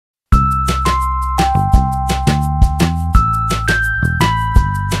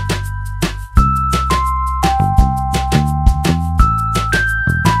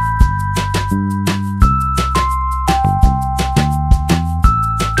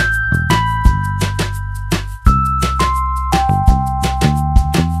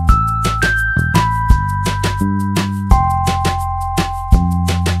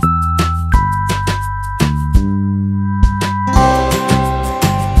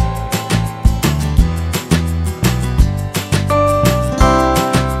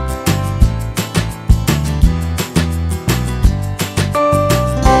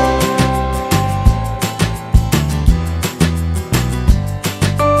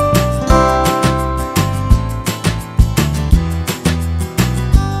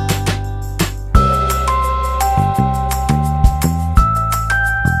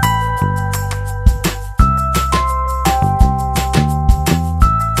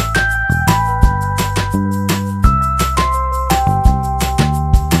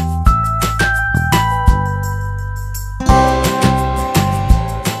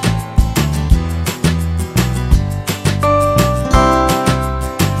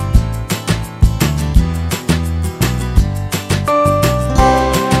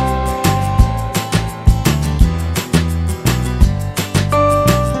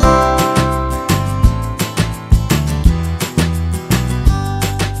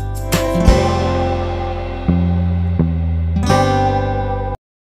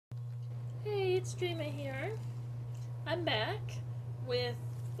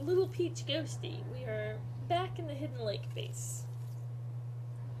it's Ghosty. We are back in the Hidden Lake base.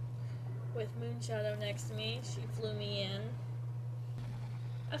 With Moonshadow next to me. She flew me in.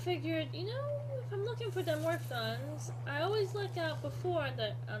 I figured, you know, if I'm looking for dimorphodons, I always look out before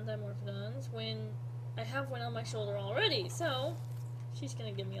on dimorphodons when I have one on my shoulder already. So, she's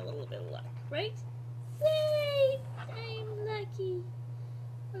gonna give me a little bit of luck, right? Yay! I'm lucky.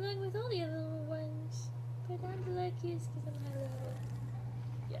 Along with all the other little ones. But I'm the luckiest because I'm high level.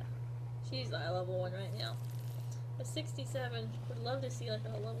 Yeah. She's the high level one right now. A 67. Would love to see like a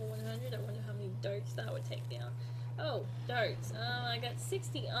level 100. I wonder how many darts that would take down. Oh, darts. I got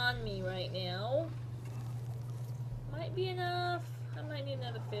 60 on me right now. Might be enough. I might need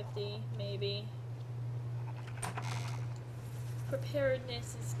another 50, maybe.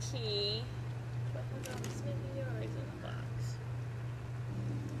 Preparedness is key. But hold on, this may be yours in the box.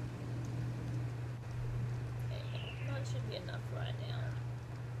 Okay, that should be enough right now.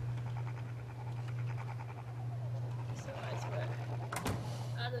 So as we're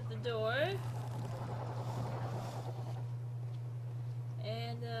out of the door.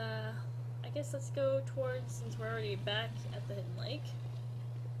 And I guess let's go towards, since we're already back at the Hidden Lake.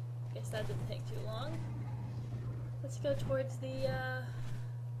 Guess that didn't take too long. Let's go towards the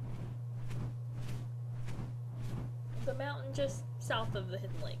mountain just south of the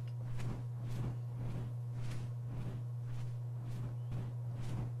Hidden Lake.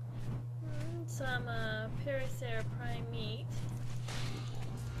 Some Paracera prime meat.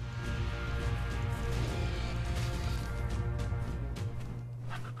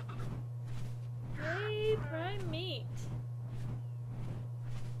 Hey, prime meat.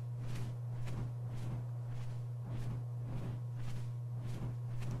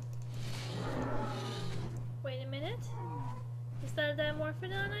 Wait a minute. Is that a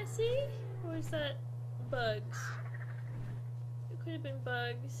dimorphodon I see? Or is that bugs? It could have been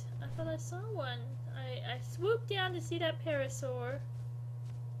bugs. I thought I saw one. I swooped down to see that parasaur.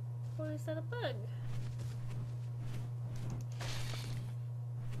 Or is that a bug?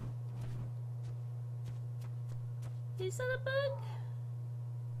 Is that a bug?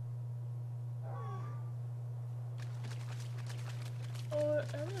 Or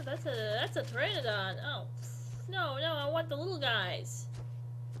oh no, that's a pteranodon. Oh no, I want the little guys.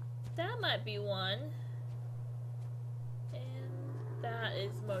 That might be one. And that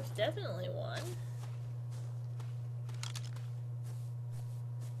is most definitely one.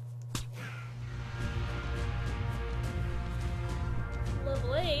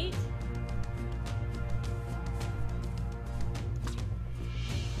 Level 8.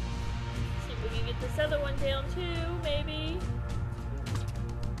 See if we can get this other one down too, maybe.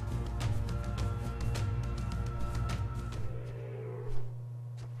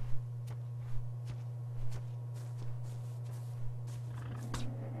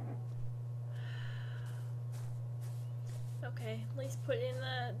 Okay, at least put in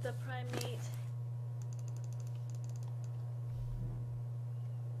the prime meat.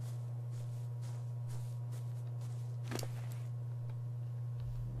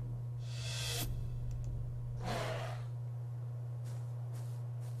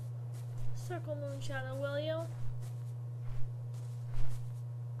 Circle Moonshadow, will you?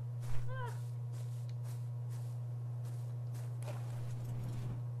 Ah.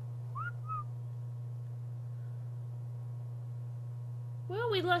 Well,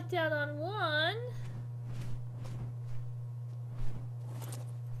 we lucked out on one.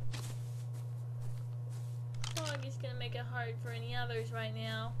 Fog is gonna make it hard for any others right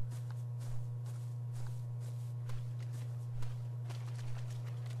now.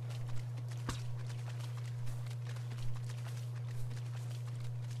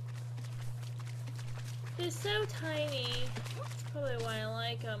 They're so tiny. That's probably why I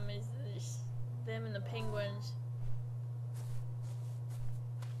like them, is just them and the penguins.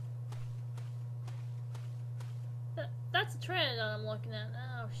 That's a pteranodon I'm looking at.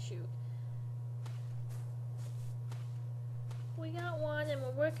 Oh, shoot. We got one and we're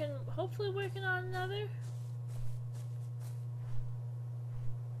working, hopefully working on another.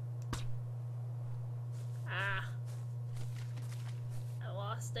 Ah. I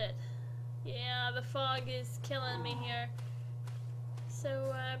lost it. Yeah, the fog is killing me here.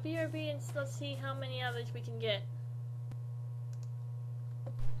 So, BRB, and let's see how many others we can get.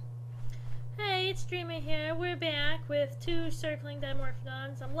 Hey, it's Dreama here. We're back with 2 circling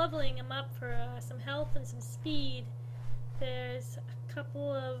dimorphodons. I'm leveling them up for some health and some speed. There's a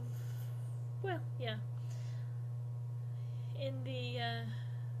couple of, well, yeah, in the,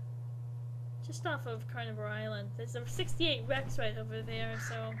 just off of Carnivore Island. There's a 68 Rex right over there,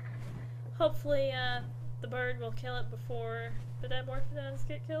 so hopefully the bird will kill it before the dimorphodons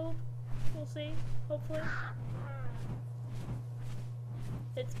get killed. We'll see, hopefully.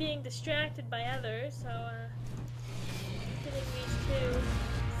 It's being distracted by others, so getting these two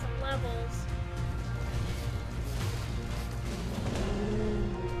some levels.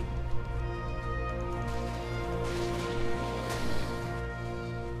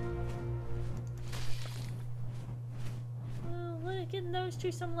 Getting those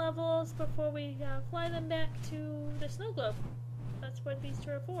two some levels before we fly them back to the snow globe. That's what these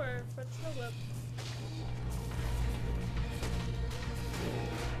two are for the snow globe.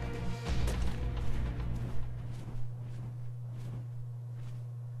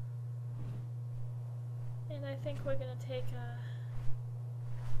 And I think we're gonna take,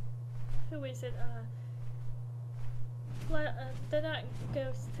 who is it? They're not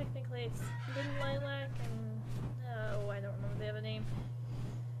ghosts technically, it's Little Lilac and oh, I don't remember the other name.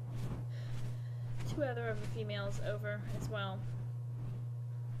 Two other of the females over as well.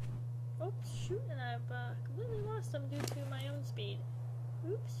 Oops, shoot, and I've completely lost them due to my own speed.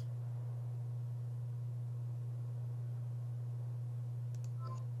 Oops.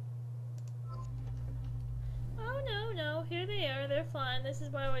 Oh no, here they are, they're fine. This is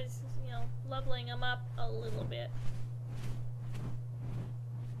why I was, you know, leveling them up a little bit.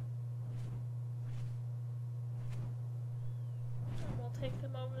 Take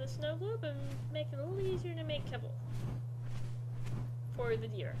them over the snow globe and make it a little easier to make kibble for the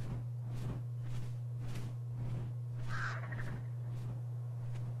deer.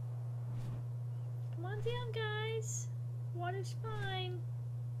 Come on down, guys. Water's fine.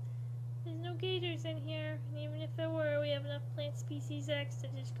 There's no gators in here, and even if there were, we have enough plant species X to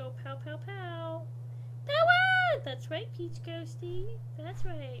just go pow pow pow. Power! That's right, Peach Ghosty. That's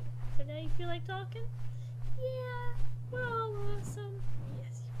right. So now you feel like talking? Yeah. We're all awesome.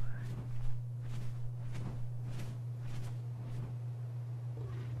 Yes, you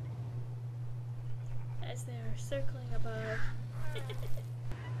are. As they're circling above.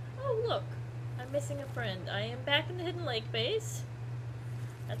 Oh, look. I'm missing a friend. I am back in the Hidden Lake base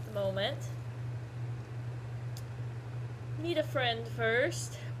at the moment. Need a friend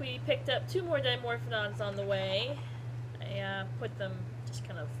first. We picked up 2 more dimorphodons on the way. I put them just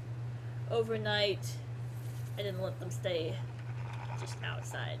kind of overnight. I didn't let them stay just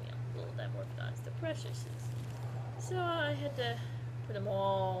outside, you know, little dimorphodons. They're precious. So I had to put them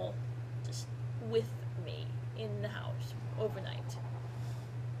all just with me in the house overnight.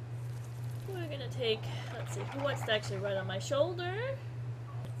 We're gonna take, let's see, who wants to actually ride on my shoulder?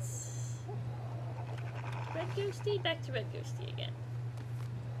 It's Red Ghosty? Back to Red Ghosty again.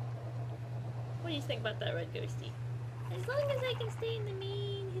 What do you think about that, Red Ghosty? As long as I can stay in the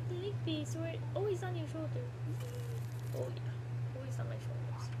main Hidden Lake base, or always on your shoulder. Oh yeah, always on my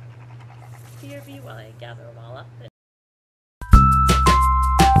shoulders. BRB while I gather them all up.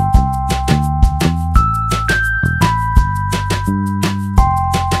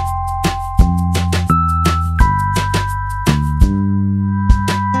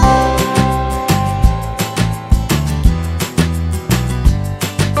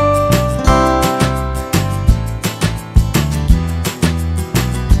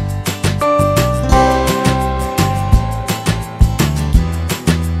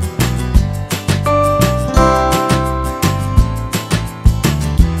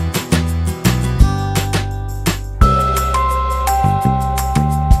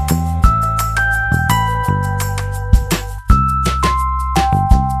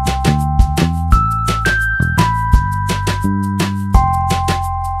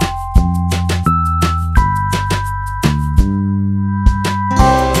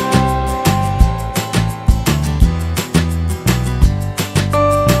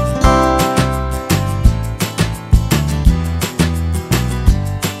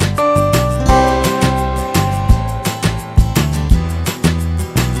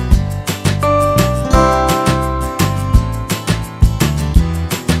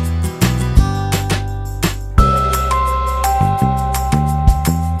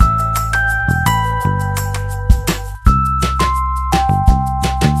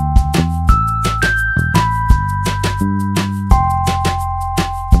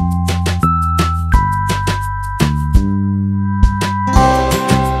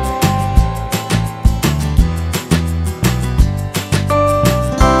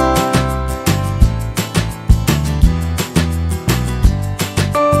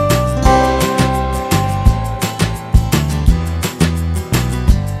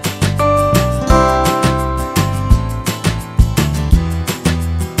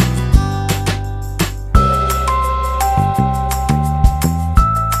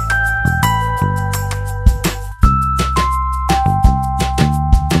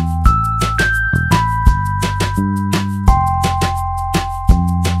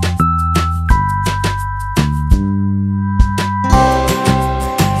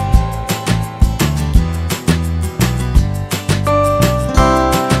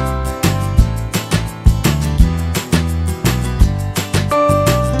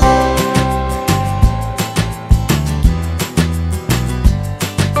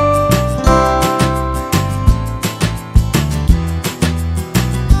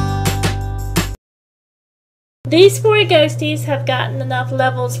 These 4 ghosties have gotten enough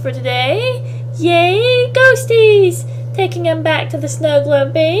levels for today. Yay, ghosties! Taking them back to the snow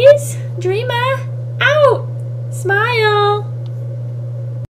globe base. Dreama, out! Smile!